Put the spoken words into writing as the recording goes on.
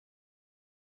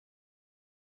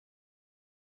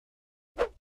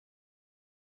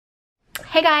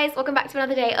Hey guys, welcome back to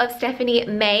another day of Stephanie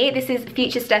May. This is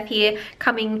future Steph here,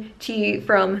 coming to you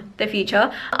from the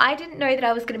future. I didn't know that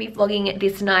I was going to be vlogging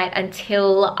this night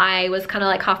until I was kind of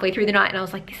like halfway through the night and I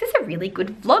was like, this is a really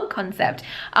good vlog concept.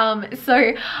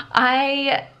 So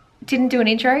I didn't do an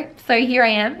intro, so here I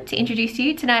am to introduce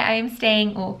you. Tonight I am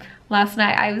staying, or last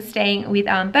night I was staying with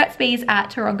Burts Bees at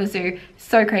Taronga Zoo.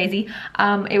 So crazy.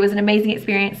 It was an amazing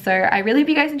experience, so I really hope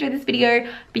you guys enjoyed this video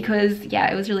because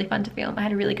yeah, it was really fun to film. I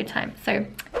had a really good time, so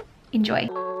enjoy.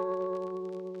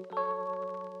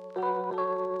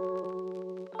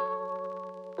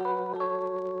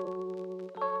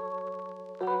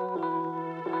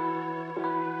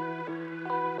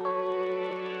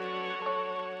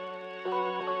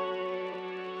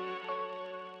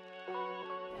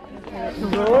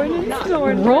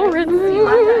 Roaring.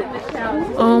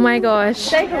 Oh my gosh.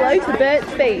 Say hello to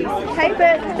Burts Bees. Hey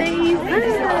Burts Bees.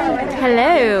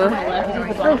 Hello.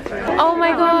 Oh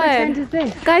my god.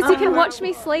 Guys, you can watch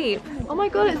me sleep. Oh my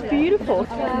god, it's beautiful.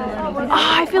 Oh,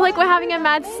 I feel like we're having a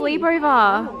mad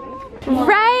sleepover.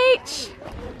 Rach!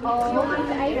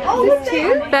 Oh,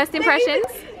 two? First impressions?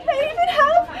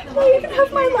 They even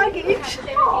have my luggage.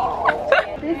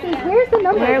 Where's the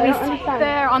number? Where are we?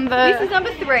 They're on the... This is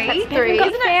number 3. That's 3.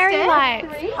 It's fairy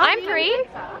lights. I'm 3.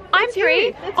 I'm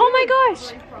 3. Oh my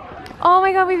gosh. Oh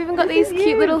my god, we've even got these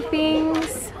cute little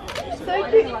things. So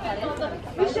cute.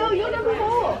 Michelle, you're number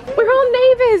 4. We're all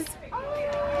neighbors.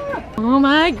 Oh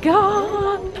my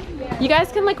god. You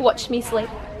guys can like watch me sleep.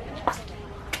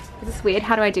 This is weird.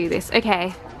 How do I do this?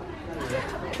 Okay.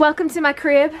 Welcome to my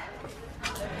crib.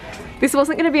 This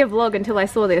wasn't going to be a vlog until I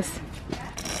saw this.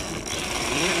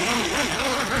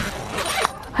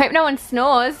 Hope no one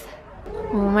snores.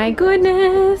 Oh my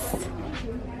goodness.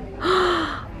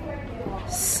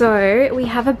 So we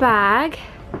have a bag,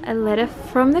 a letter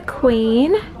from the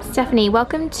Queen. Stephanie,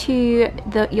 welcome to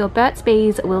your Burts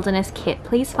Bees Wilderness Kit.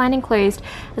 Please find enclosed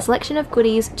a selection of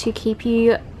goodies to keep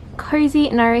you cozy,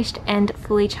 nourished and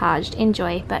fully charged.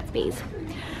 Enjoy, Burts Bees.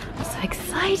 I'm so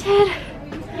excited.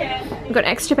 We've got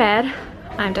an extra bed.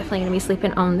 I'm definitely going to be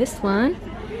sleeping on this one.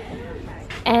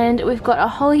 And we've got a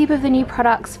whole heap of the new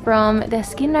products from their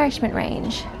skin nourishment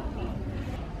range.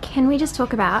 Can we just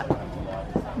talk about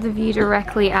the view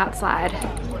directly outside?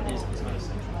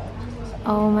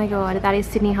 Oh my god, that is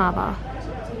Sydney Harbour.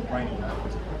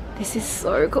 This is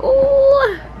so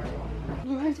cool.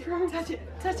 Touch it,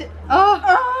 touch it. Oh,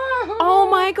 oh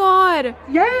my god.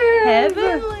 Yeah.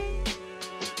 Heavenly.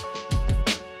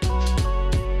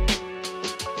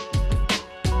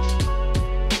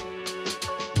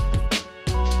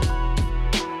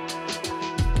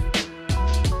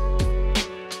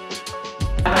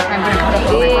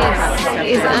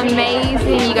 This is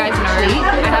amazing. You guys know I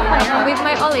have my own with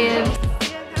my olives.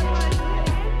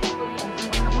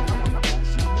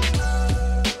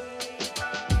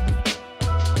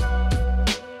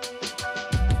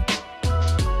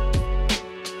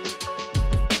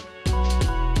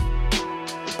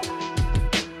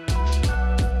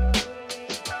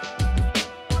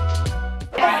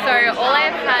 So all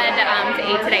I've had to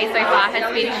eat today so far has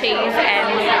been cheese and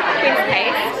quince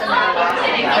paste.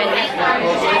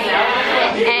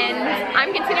 And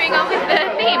I'm continuing on with the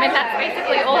theme, and that's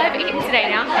basically all I've eaten today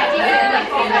now.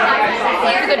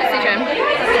 It's a good decision.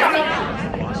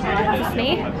 Is this me?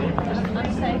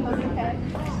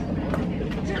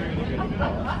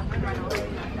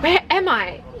 Where am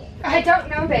I? I don't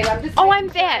know, babe. I'm just... Oh, I'm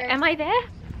there. Am I there?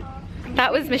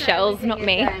 That was Michelle's, not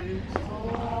me.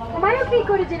 Am I okay to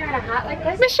go to dinner in a hat like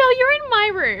this? Michelle, you're in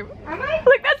my room. Am I?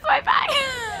 Look, that's my bag.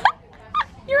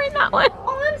 You're in that one.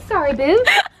 Oh, I'm sorry, boo.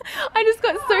 I just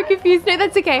got so confused. No,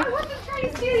 that's okay. I wasn't trying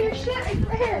to steal your shit, I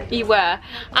swear. You were.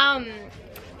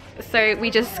 So we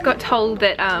just got told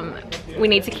that we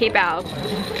need to keep our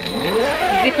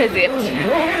zipper zipped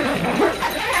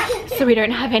so we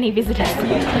don't have any visitors.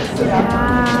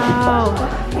 Wow.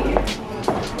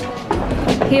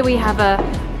 Here we have a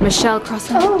Michelle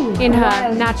crossing in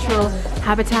her natural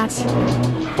habitat.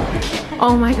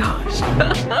 Oh my gosh.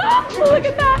 Look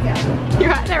at that.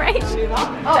 You're right there, Rach.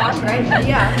 Oh, I'm great.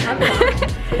 Yeah, I'm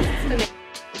fine.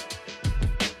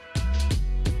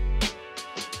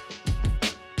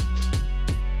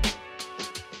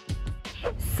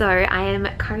 So I am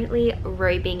currently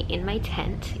robing in my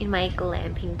tent, in my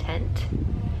glamping tent.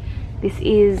 This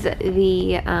is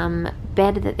the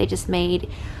bed that they just made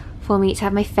for me to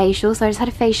have my facial. So I just had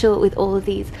a facial with all of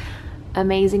these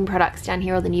amazing products down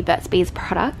here, all the new Burts Bees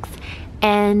products.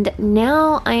 And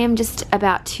now I am just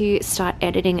about to start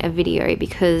editing a video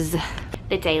because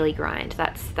the daily grind,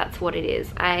 that's what it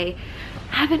is. I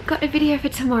haven't got a video for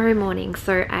tomorrow morning,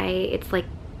 so it's like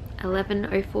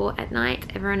 11:04 at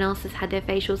night. Everyone else has had their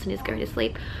facials and is going to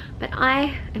sleep, but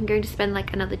I am going to spend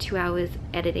like another 2 hours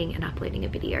editing and uploading a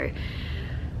video.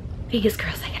 Fingers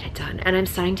crossed I get it done. And I'm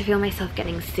starting to feel myself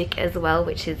getting sick as well,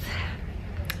 which is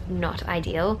not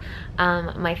ideal.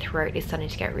 My throat is starting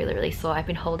to get really sore. I've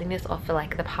been holding this off for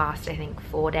like the past, I think,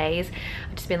 4 days.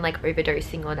 I've just been like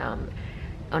overdosing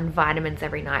on vitamins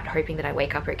every night, hoping that I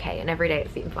wake up okay, and every day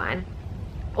it's been fine.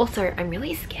 Also, I'm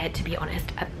really scared, to be honest,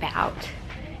 about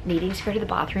needing to go to the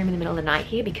bathroom in the middle of the night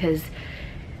here, because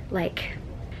like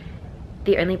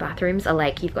the only bathrooms are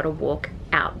like you've got to walk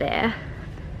out there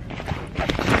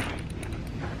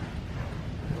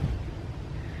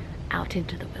out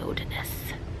into the wilderness.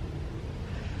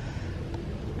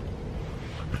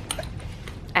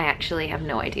 I actually have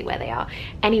no idea where they are.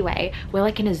 Anyway, we're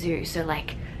like in a zoo, so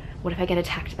like what if I get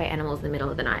attacked by animals in the middle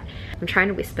of the night? I'm trying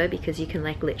to whisper because you can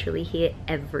like literally hear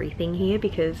everything here,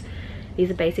 because these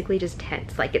are basically just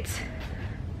tents. Like it's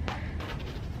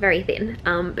very thin.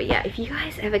 But yeah, if you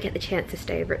guys ever get the chance to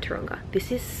stay over at Taronga,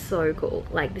 this is so cool.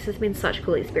 Like this has been such a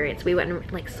cool experience. We went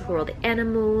and like saw all the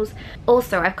animals.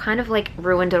 Also, I've kind of like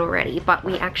ruined it already, but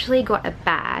we actually got a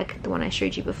bag, the one I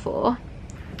showed you before.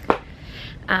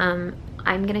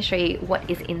 I'm gonna show you what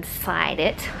is inside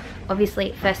it.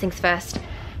 Obviously, first things first,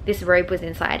 this robe was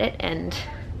inside it and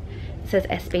it says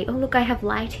SB. Oh look, I have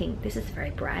lighting. This is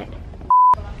very bright.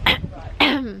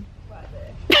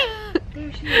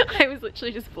 I was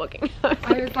literally just vlogging.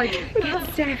 I was like,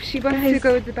 Steph, she wants to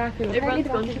go to the bathroom. Everyone's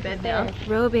gone to bed now.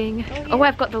 Robing. Oh,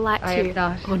 I've got the light too. I am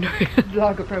not. Oh no.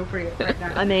 Vlog appropriate right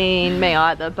now. I mean, me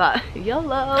either, but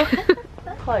YOLO.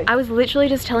 Close. I was literally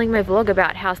just telling my vlog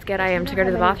about how scared I am to go to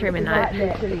the bathroom at night.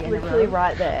 Literally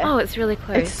right there. Oh, it's really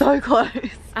close. It's so close.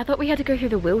 I thought we had to go through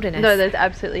the wilderness. No, there's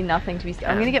absolutely nothing to be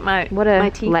scared. I'm gonna get my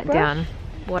teeth letdown.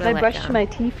 What a I brushed letdown. my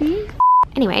teethy.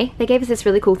 Anyway, they gave us this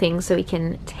really cool thing so we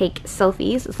can take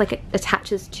selfies. It's like it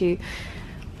attaches to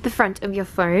the front of your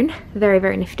phone. Very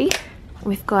nifty.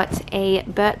 We've got a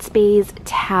Burts Bees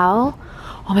towel.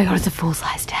 Oh my god, it's a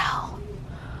full-size towel.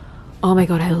 Oh my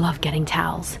god, I love getting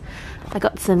towels. I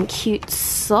got some cute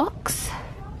socks.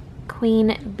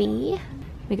 Queen Bee.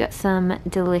 We got some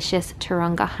delicious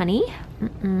Taronga honey.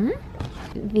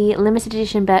 The limited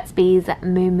edition Burts Bees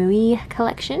Moo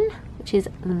collection, which is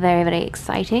very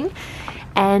exciting.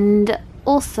 And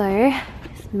also,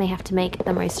 may have to make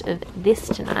the most of this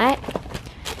tonight.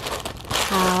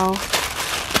 How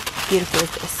beautiful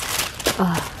is this?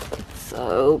 Oh, it's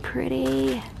so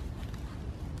pretty.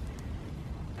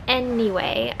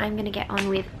 Anyway, I'm gonna get on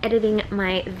with editing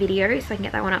my video so I can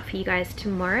get that one up for you guys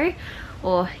tomorrow,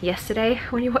 or yesterday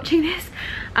when you're watching this.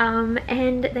 And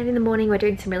then in the morning we're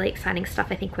doing some really exciting stuff.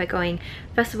 I think we're going,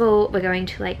 first of all, we're going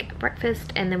to like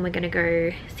breakfast, and then we're gonna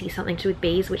go see something to do with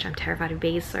bees, which I'm terrified of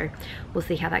bees, so we'll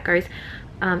see how that goes.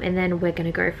 And then we're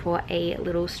gonna go for a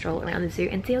little stroll around the zoo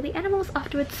and see all the animals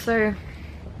afterwards, so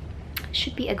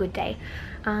should be a good day.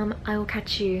 I will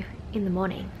catch you in the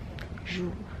morning.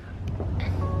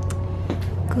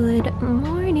 Good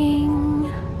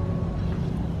morning.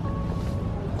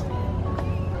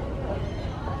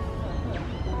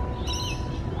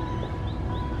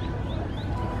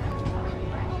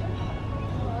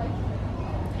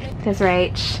 There's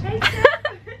Rach.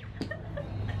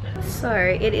 So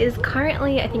it is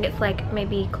currently, I think it's like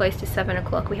maybe close to 7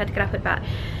 o'clock. We had to get up at about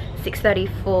 6:30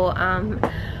 for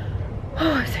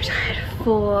oh, I'm so tired,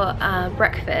 for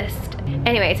breakfast.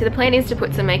 Anyway, so the plan is to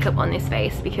put some makeup on this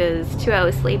face because 2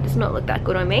 hours sleep does not look that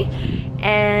good on me,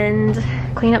 and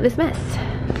clean up this mess.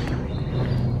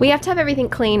 We have to have everything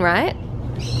clean, right?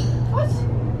 What?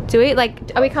 Do we? Like,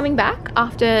 are we coming back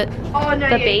after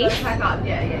the beach?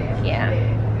 Yeah.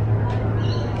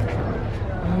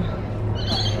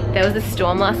 There was a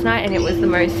storm last night and it was the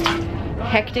most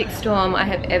hectic storm I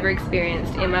have ever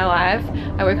experienced in my life.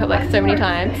 I woke up like so many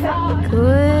times.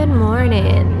 Good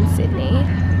morning, Sydney.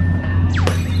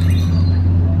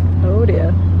 Oh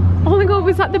dear. Oh my god,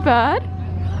 was that the bird?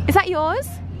 Is that yours?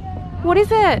 What is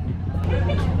it?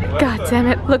 God damn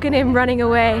it, look at him running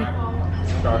away.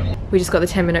 We just got the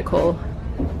 10-minute call.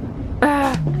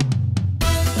 Ah.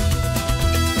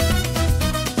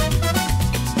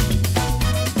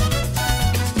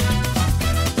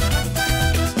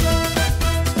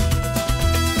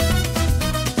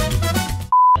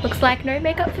 Looks like no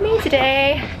makeup for me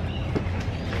today.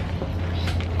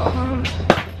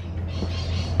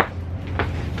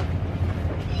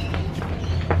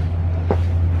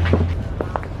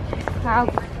 Wow,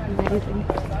 amazing.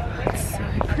 It's so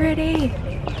pretty.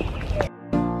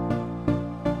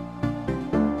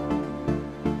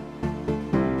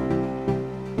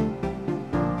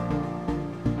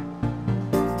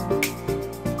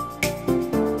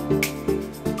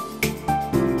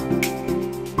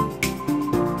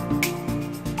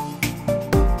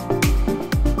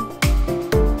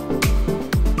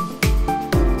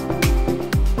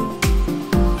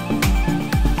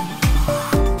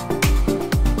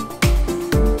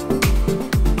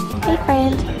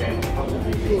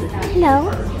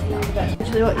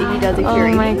 literally what Iggy does in Oh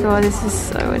Curie. my god, this is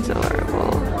so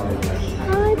adorable.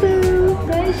 Hi, boo.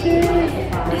 Precious.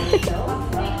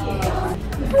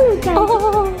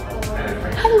 Oh,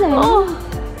 Hello.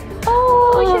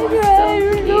 oh,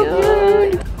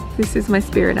 so cute. This is my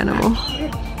spirit animal.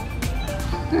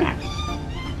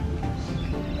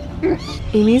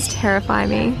 Emus terrify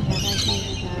me.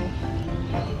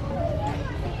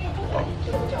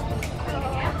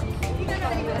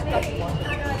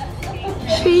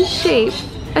 These sheep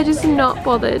are just not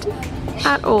bothered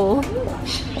at all.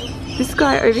 This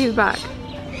guy over his back.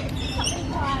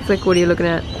 It's like, what are you looking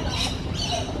at?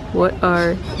 What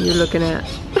are you looking at?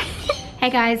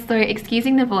 Hey guys, so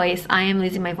excusing the voice, I am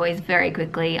losing my voice very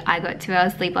quickly. I got 2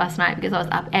 hours sleep last night because I was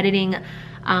up editing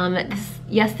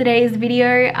yesterday's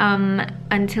video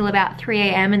until about 3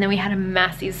 AM, and then we had a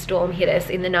massive storm hit us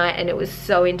in the night, and it was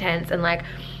so intense, and like,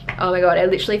 oh my god, I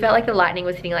literally felt like the lightning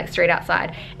was hitting like straight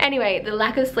outside. Anyway, the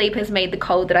lack of sleep has made the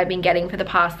cold that I've been getting for the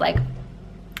past like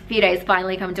few days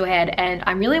finally come to a head, and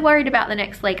I'm really worried about the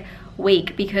next like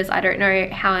week because I don't know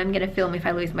how I'm gonna film if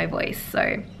I lose my voice,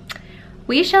 so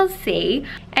we shall see.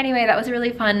 Anyway, that was a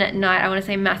really fun night. I want to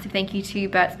say a massive thank you to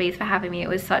Burts Bees for having me. It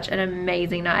was such an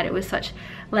amazing night. It was such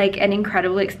like an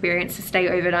incredible experience to stay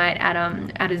overnight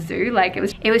at a zoo. Like it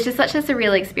was just such a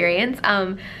surreal experience.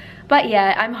 But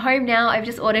yeah, I'm home now. I've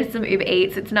just ordered some Uber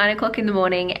Eats. It's 9 o'clock in the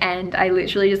morning, and I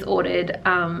literally just ordered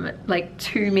like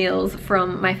 2 meals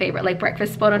from my favorite like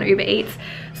breakfast spot on Uber Eats.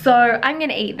 So I'm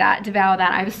gonna eat that, devour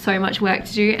that. I have so much work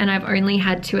to do, and I've only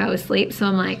had 2 hours sleep, so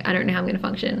I'm like, I don't know how I'm gonna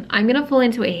function. I'm gonna fall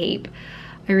into a heap.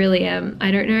 I really am.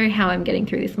 I don't know how I'm getting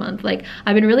through this month. Like,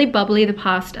 I've been really bubbly the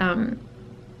past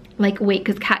like week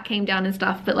because Kat came down and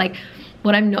stuff, but like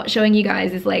what I'm not showing you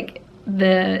guys is like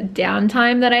the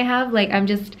downtime that I have. Like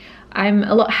I'm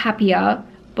a lot happier,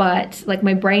 but like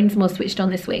my brain's more switched on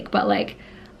this week, but like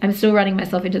I'm still running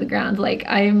myself into the ground. Like,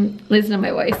 listen to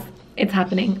my voice, it's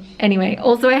happening. Anyway,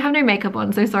 also I have no makeup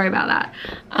on, so sorry about that.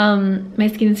 My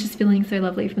skin is just feeling so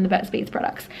lovely from the Burts Bees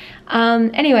products.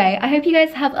 Anyway, I hope you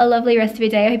guys have a lovely rest of your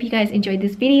day. I hope you guys enjoyed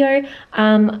this video.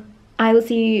 I will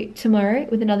see you tomorrow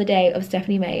with another day of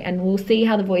Stephanie May, and we'll see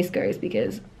how the voice goes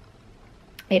because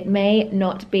it may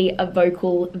not be a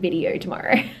vocal video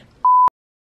tomorrow.